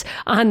this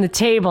on the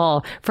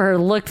table for her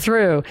to look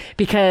through,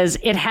 because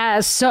it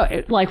has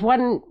so like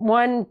one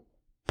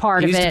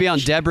part of it. It used to be on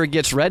Deborah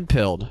Gets Red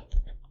Pilled.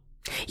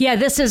 Yeah,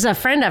 this is a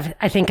friend of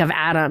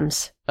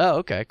Adams. Oh,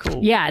 okay,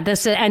 cool. Yeah,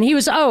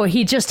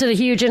 he just did a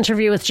huge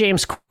interview with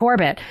James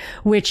Corbett,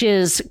 which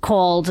is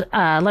called,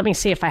 let me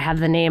see if I have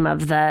the name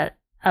of the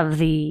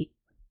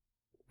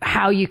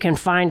how you can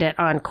find it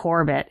on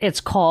Corbett. It's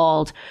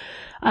called,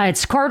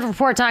 it's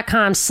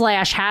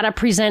CorbettReport.com/how to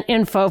present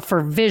info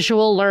for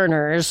visual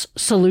learners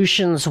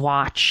solutions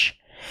watch.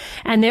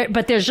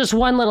 But there's just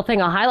one little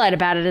thing I'll highlight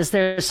about it is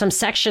there's some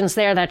sections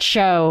there that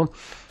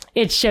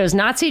it shows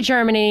Nazi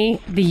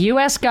Germany, the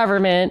U.S.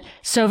 government,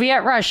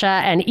 Soviet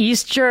Russia, and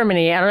East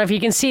Germany. I don't know if you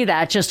can see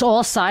that, just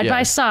all side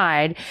by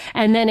side.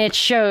 And then it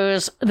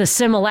shows the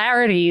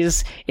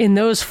similarities in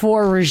those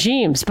four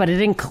regimes, but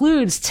it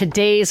includes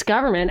today's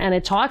government. And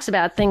it talks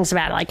about things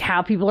about like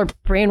how people are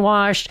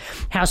brainwashed,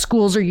 how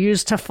schools are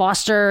used to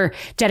foster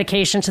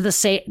dedication to the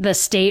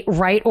state,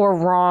 right or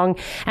wrong.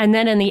 And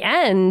then in the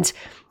end,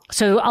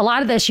 So a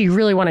lot of this you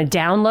really want to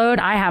download.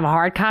 I have a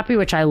hard copy,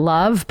 which I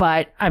love,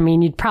 but I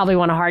mean, you'd probably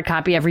want a hard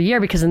copy every year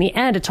because in the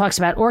end, it talks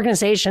about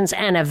organizations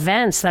and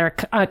events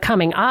that are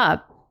coming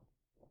up.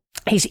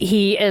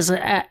 He is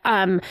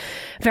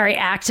very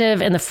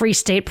active in the Free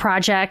State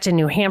Project in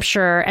New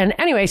Hampshire. And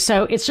anyway,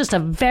 so it's just a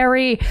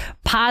very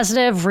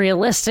positive,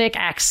 realistic,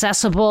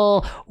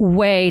 accessible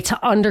way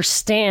to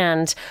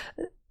understand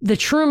the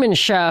Truman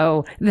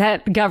Show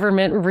that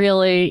government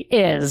really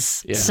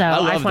is. Yeah, so I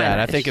love find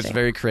that. I think it's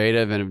very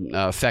creative and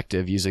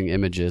effective using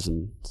images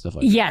and stuff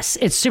like that. Yes,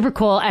 it's super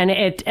cool. And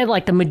it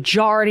like the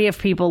majority of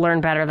people learn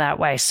better that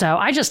way. So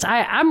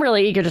I'm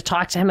really eager to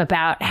talk to him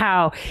about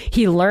how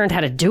he learned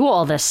how to do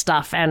all this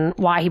stuff and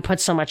why he put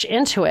so much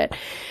into it.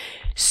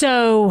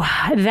 So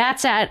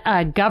that's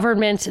at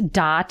government.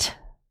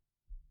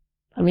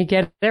 Let me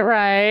get it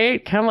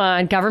right. Come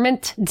on.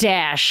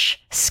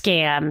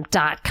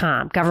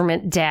 Government-scam.com.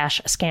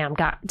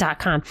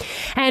 Government-scam.com.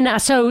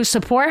 And so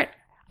support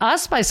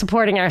us by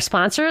supporting our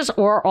sponsors,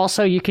 or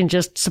also you can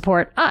just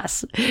support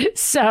us.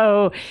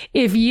 So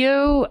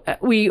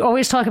we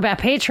always talk about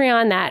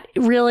Patreon. That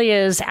really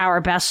is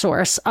our best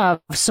source of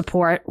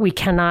support. We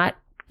cannot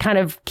kind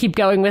of keep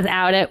going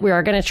without it. We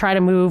are going to try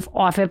to move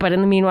off it. But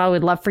in the meanwhile,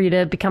 we'd love for you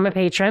to become a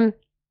patron.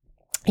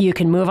 You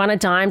can move on a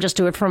dime, just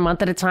do it for a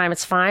month at a time.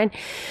 It's fine.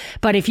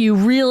 But if you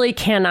really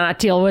cannot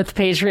deal with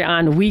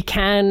Patreon, we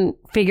can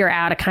figure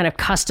out a kind of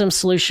custom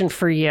solution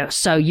for you.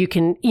 So you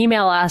can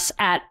email us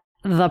at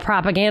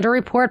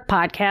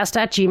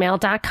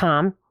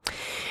thepropagandareportpodcast@gmail.com.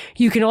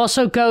 You can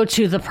also go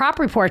to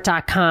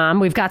thepropreport.com.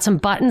 We've got some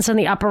buttons in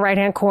the upper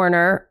right-hand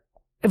corner.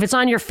 If it's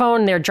on your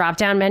phone, they're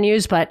drop-down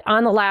menus, but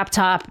on the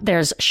laptop,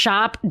 there's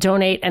shop,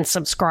 donate, and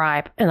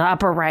subscribe in the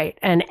upper right.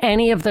 And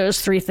any of those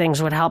three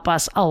things would help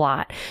us a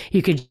lot.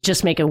 You could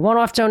just make a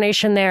one-off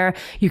donation there.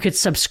 You could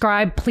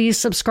subscribe. Please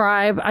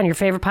subscribe on your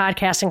favorite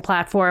podcasting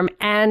platform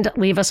and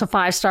leave us a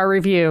 5-star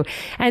review.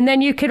 And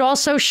then you could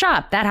also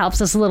shop. That helps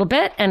us a little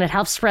bit, and it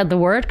helps spread the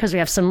word because we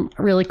have some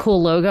really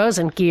cool logos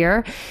and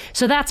gear.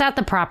 So that's at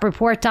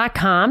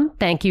thepropreport.com.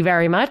 Thank you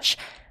very much.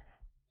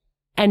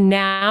 And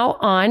now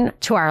on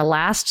to our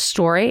last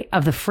story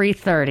of the Free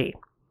 30.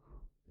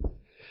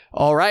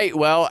 All right.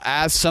 Well,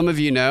 as some of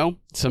you know,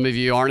 some of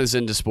you aren't as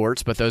into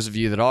sports, but those of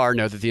you that are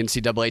know that the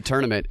NCAA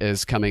tournament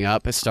is coming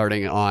up. It's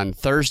starting on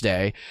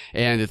Thursday,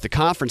 and that the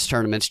conference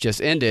tournaments just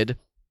ended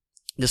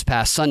this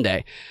past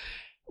Sunday.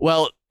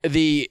 Well,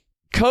 the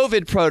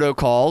COVID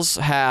protocols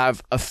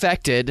have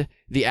affected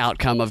the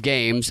outcome of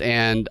games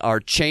and are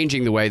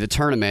changing the way the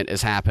tournament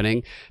is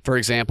happening. For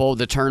example,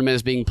 the tournament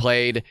is being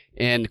played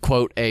in,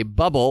 quote, a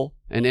bubble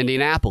in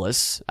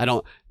Indianapolis. I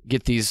don't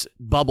get these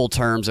bubble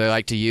terms they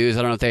like to use.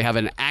 I don't know if they have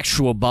an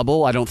actual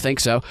bubble. I don't think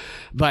so.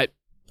 But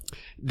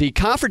the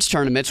conference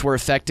tournaments were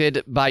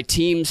affected by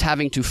teams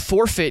having to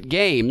forfeit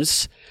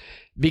games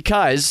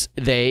because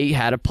they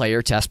had a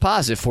player test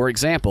positive. For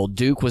example,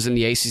 Duke was in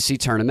the ACC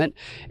tournament,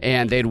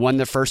 and they'd won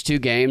the first 2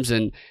 games,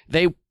 and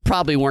they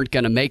probably weren't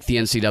going to make the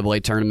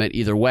NCAA tournament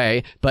either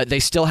way, but they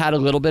still had a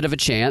little bit of a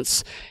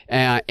chance,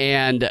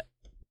 and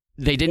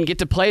they didn't get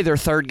to play their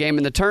 3rd game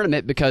in the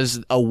tournament because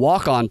a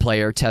walk-on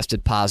player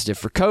tested positive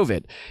for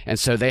COVID. And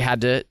so they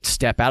had to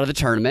step out of the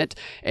tournament.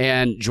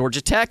 And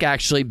Georgia Tech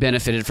actually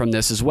benefited from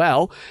this as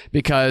well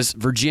because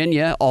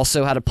Virginia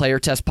also had a player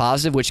test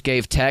positive, which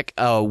gave Tech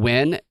a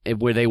win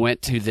where they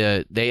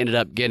ended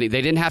up getting,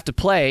 they didn't have to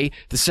play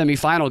the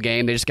semifinal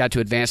game. They just got to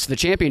advance to the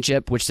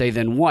championship, which they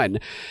then won.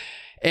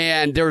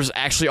 And there was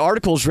actually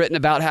articles written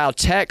about how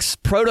Tech's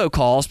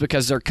protocols,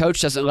 because their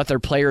coach doesn't let their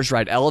players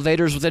ride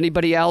elevators with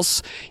anybody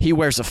else. He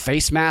wears a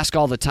face mask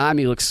all the time.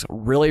 He looks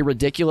really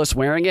ridiculous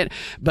wearing it,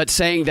 but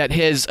saying that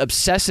his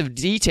obsessive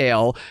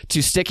detail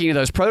to sticking to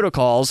those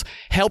protocols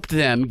helped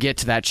them get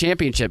to that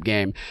championship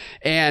game.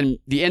 And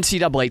the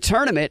NCAA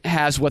tournament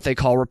has what they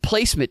call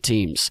replacement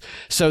teams.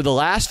 So the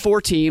last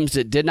 4 teams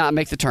that did not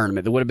make the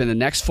tournament, that would have been the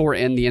next 4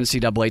 in the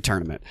NCAA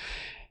tournament,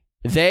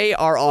 they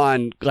are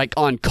on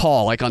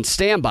call, like on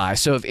standby.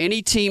 So if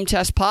any team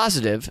tests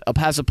positive,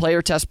 has a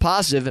player test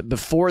positive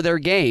before their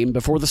game,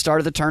 before the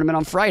start of the tournament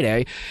on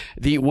Friday,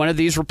 one of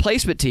these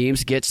replacement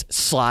teams gets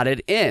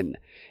slotted in,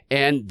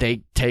 and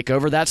they take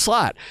over that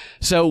slot.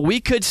 So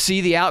we could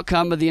see the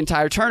outcome of the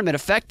entire tournament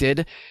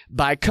affected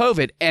by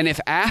COVID. And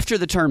if after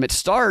the tournament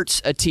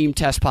starts, a team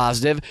tests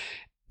positive,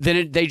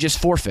 then they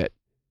just forfeit.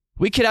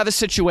 We could have a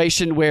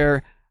situation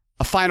where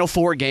a Final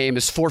Four game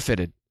is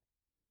forfeited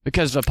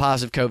because of a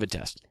positive COVID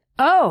test.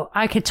 Oh,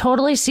 I could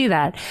totally see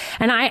that.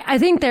 And I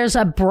think there's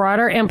a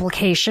broader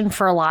implication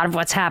for a lot of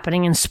what's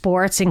happening in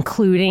sports,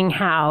 including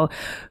how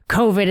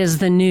COVID is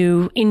the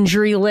new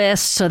injury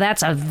list. So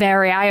that's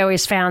I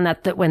always found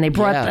that when they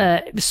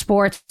brought the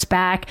sports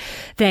back,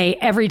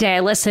 every day I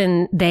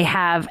listen, they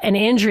have an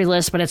injury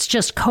list, but it's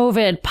just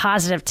COVID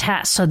positive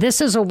tests. So this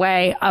is a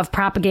way of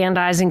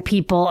propagandizing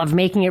people, of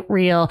making it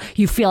real.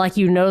 You feel like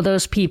you know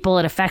those people.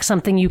 It affects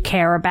something you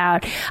care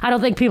about. I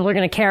don't think people are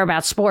going to care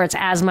about sports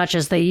as much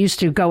as they used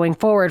to going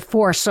forward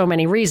for so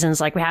many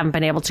reasons. Like we haven't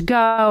been able to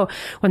go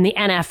when the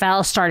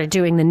NFL started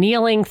doing the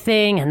kneeling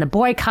thing and the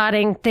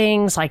boycotting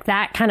things, like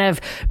that kind kind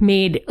of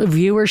made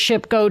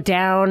viewership go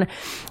down.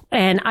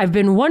 And I've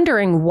been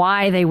wondering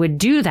why they would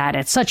do that.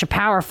 It's such a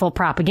powerful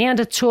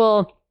propaganda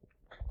tool.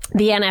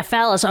 The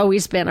NFL has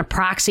always been a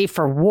proxy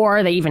for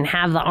war. They even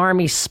have the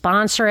Army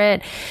sponsor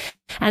it.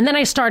 And then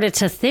I started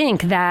to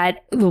think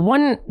that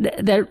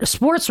the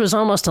sports was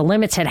almost a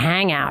limited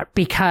hangout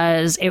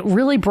because it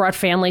really brought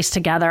families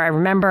together. I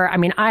remember,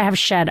 I have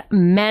shed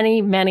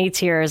many, many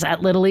tears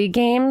at Little League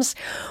games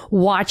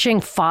watching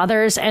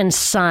fathers and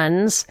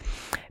sons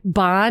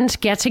bond,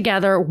 get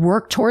together,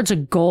 work towards a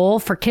goal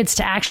for kids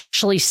to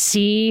actually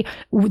see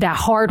that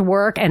hard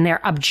work and their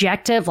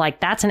objective, like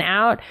that's an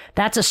out,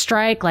 that's a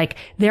strike, like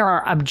there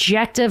are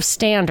objective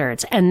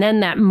standards. And then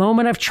that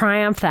moment of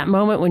triumph, that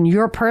moment when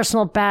your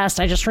personal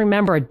best, I just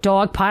remember a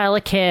dog pile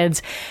of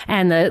kids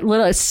and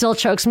it still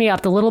chokes me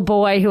up, the little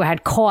boy who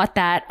had caught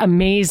that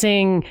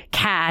amazing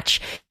catch.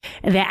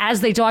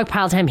 As they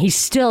dogpiled him, he's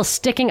still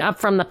sticking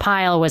up from the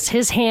pile was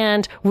his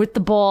hand with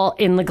the ball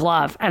in the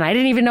glove. And I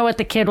didn't even know what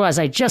the kid was.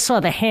 I just saw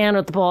the hand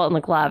with the ball in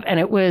the glove. And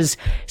it was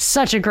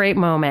such a great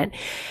moment.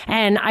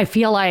 And I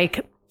feel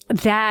like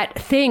that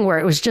thing where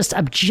it was just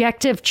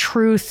objective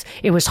truth,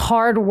 it was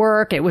hard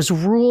work, it was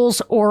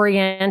rules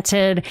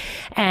oriented,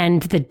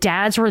 and the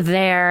dads were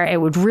there. It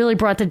would really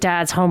brought the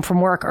dads home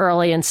from work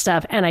early and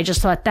stuff. And I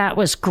just thought that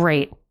was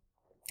great.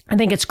 I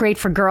think it's great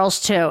for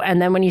girls too.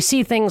 And then when you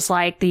see things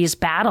like these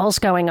battles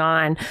going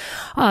on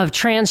of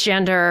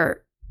transgender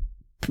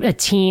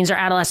teens or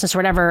adolescents or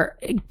whatever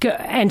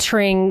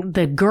entering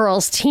the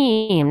girls'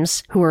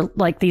 teams who are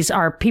like, these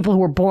are people who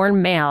were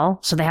born male.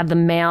 So they have the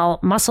male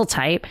muscle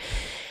type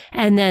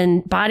and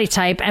then body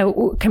type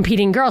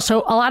competing girls.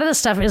 So a lot of this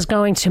stuff is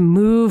going to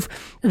move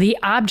the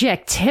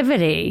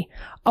objectivity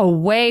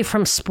away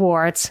from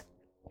sports.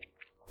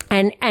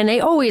 And they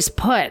always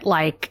put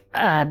like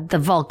the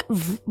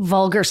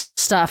vulgar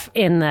stuff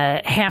in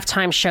the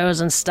halftime shows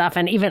and stuff.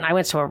 And even I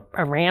went to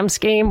a Rams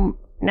game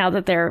now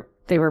that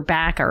they were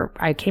back, or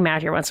I came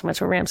out here once and went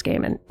to a Rams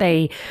game, and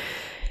it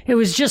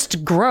was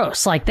just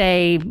gross. Like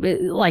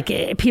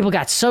people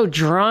got so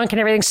drunk and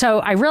everything. So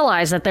I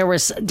realized that there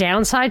was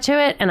downside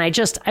to it. And I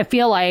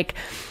feel like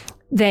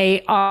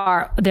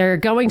they're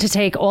going to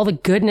take all the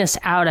goodness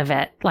out of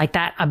it, like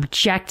that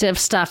objective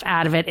stuff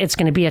out of it. It's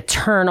going to be a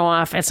turn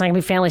off. It's not going to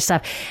be family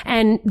stuff.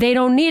 And they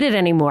don't need it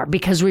anymore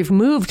because we've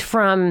moved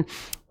from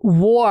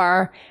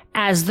war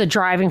as the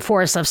driving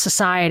force of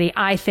society,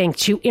 I think,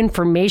 to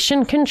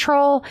information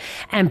control.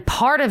 And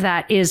part of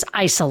that is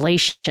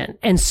isolation.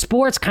 And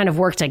sports kind of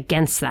worked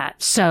against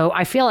that. So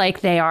I feel like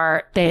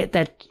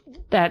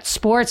that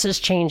sports is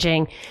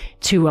changing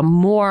to a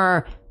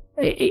more,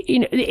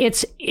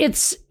 its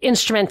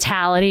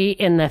instrumentality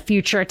in the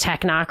future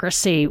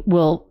technocracy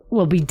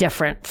will be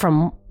different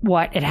from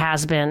what it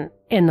has been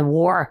in the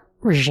war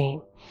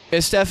regime.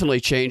 It's definitely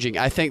changing.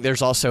 I think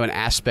there's also an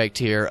aspect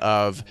here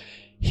of,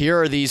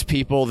 here are these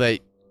people that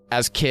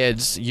as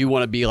kids, you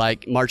want to be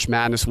like March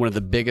Madness, one of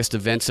the biggest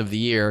events of the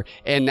year.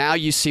 And now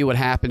you see what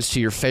happens to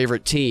your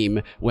favorite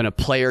team when a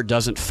player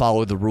doesn't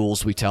follow the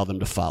rules we tell them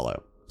to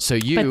follow.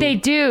 But they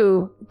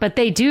do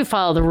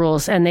follow the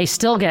rules and they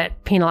still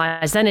get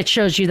penalized. Then it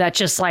shows you that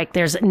just like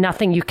there's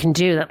nothing you can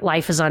do, that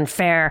life is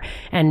unfair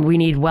and we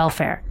need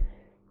welfare.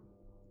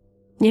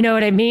 You know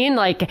what I mean?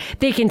 Like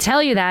they can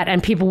tell you that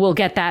and people will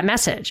get that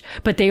message,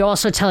 but they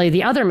also tell you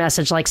the other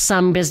message, like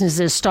some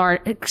businesses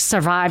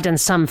survived and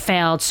some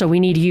failed. So we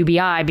need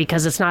UBI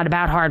because it's not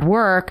about hard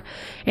work.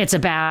 It's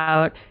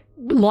about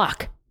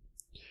luck.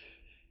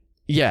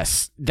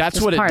 Yes, that's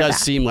what it does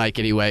seem like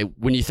anyway,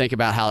 when you think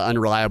about how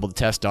unreliable the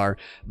tests are.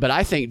 But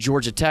I think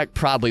Georgia Tech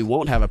probably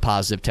won't have a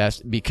positive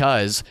test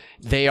because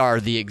they are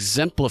the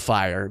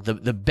exemplifier,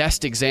 the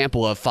best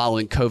example of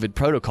following COVID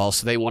protocols.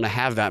 So they want to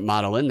have that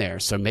model in there.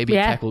 So maybe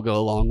Tech will go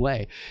a long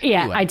way.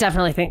 Yeah, anyway. I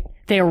definitely think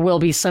there will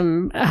be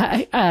some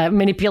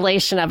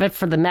manipulation of it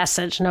for the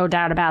message. No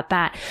doubt about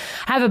that.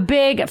 I have a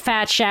big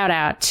fat shout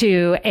out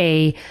to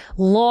a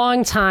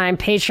longtime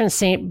patron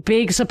saint,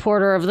 big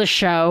supporter of the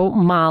show,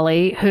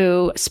 Molly,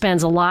 who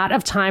spends a lot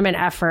of time and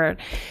effort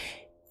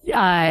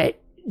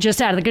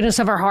just out of the goodness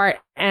of her heart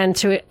and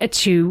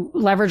to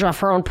leverage off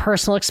her own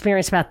personal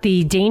experience about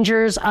the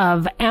dangers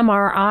of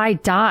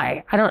MRI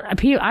dye.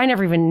 I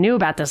never even knew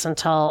about this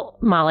until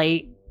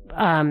Molly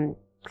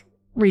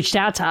reached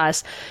out to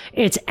us.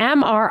 It's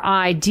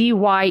MRIDYE.com,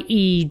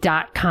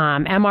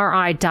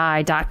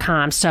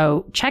 MRIDye.com.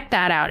 So check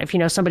that out if you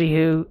know somebody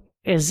who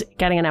is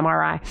getting an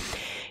MRI.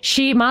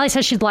 Molly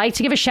says she'd like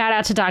to give a shout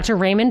out to Dr.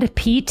 Raymond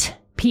Peat,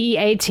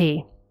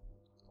 P-E-A-T,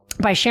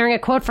 by sharing a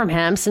quote from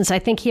him, since I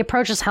think he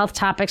approaches health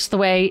topics the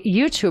way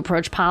you two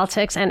approach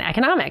politics and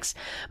economics.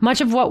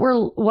 Much of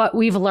what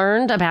we've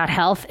learned about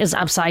health is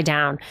upside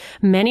down.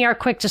 Many are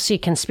quick to see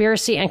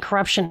conspiracy and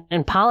corruption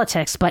in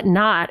politics, but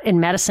not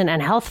in medicine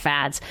and health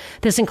fads.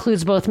 This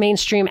includes both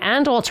mainstream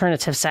and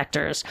alternative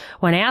sectors.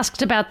 When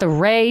asked about the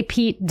Ray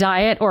Peat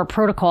diet or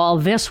protocol,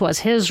 this was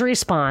his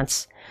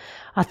response.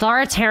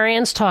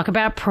 Authoritarians talk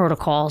about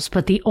protocols,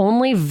 but the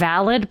only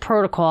valid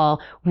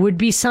protocol would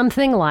be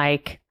something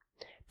like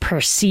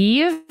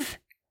perceive,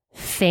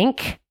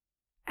 think,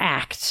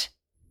 act.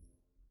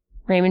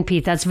 Raymond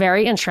Pete. That's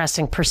very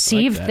interesting.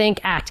 Perceive, Like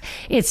think, act.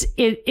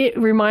 It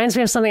reminds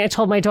me of something I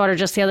told my daughter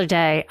just the other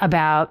day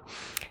about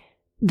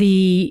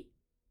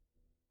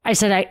I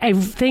said, I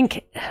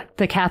think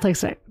the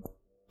Catholics,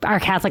 our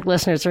Catholic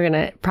listeners are going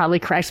to probably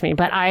correct me,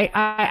 but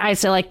I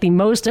say like the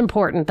most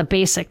important, the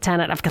basic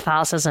tenet of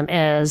Catholicism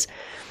is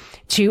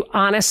to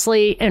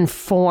honestly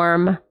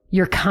inform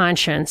your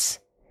conscience,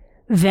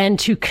 then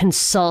to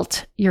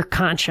consult your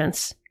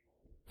conscience,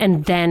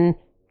 and then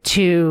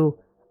to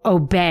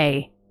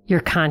obey your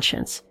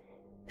conscience.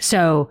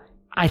 So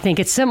I think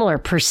it's similar.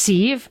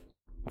 Perceive,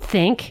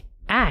 think,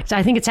 act.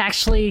 I think it's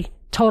actually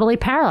totally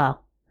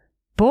parallel.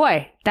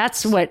 Boy,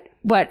 that's what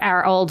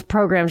our old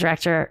program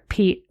director,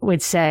 Pete,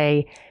 would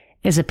say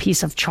is a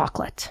piece of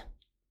chocolate.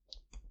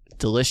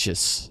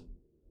 Delicious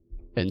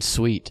and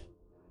sweet.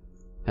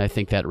 I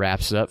think that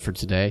wraps it up for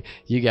today.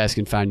 You guys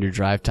can find your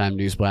Drive Time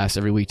News Blast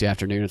every weekday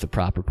afternoon at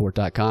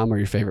thepropreport.com or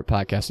your favorite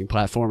podcasting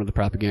platform or the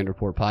Propaganda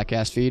Report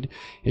podcast feed.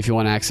 If you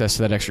want access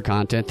to that extra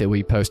content that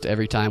we post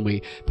every time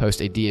we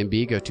post a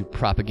DNB, go to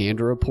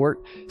Propaganda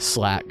Report go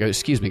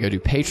to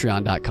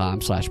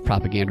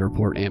patreon.com/Propaganda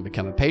Report and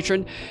become a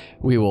patron.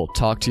 We will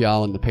talk to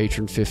y'all in the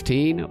Patron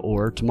 15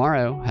 or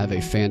tomorrow. Have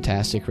a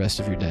fantastic rest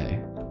of your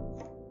day.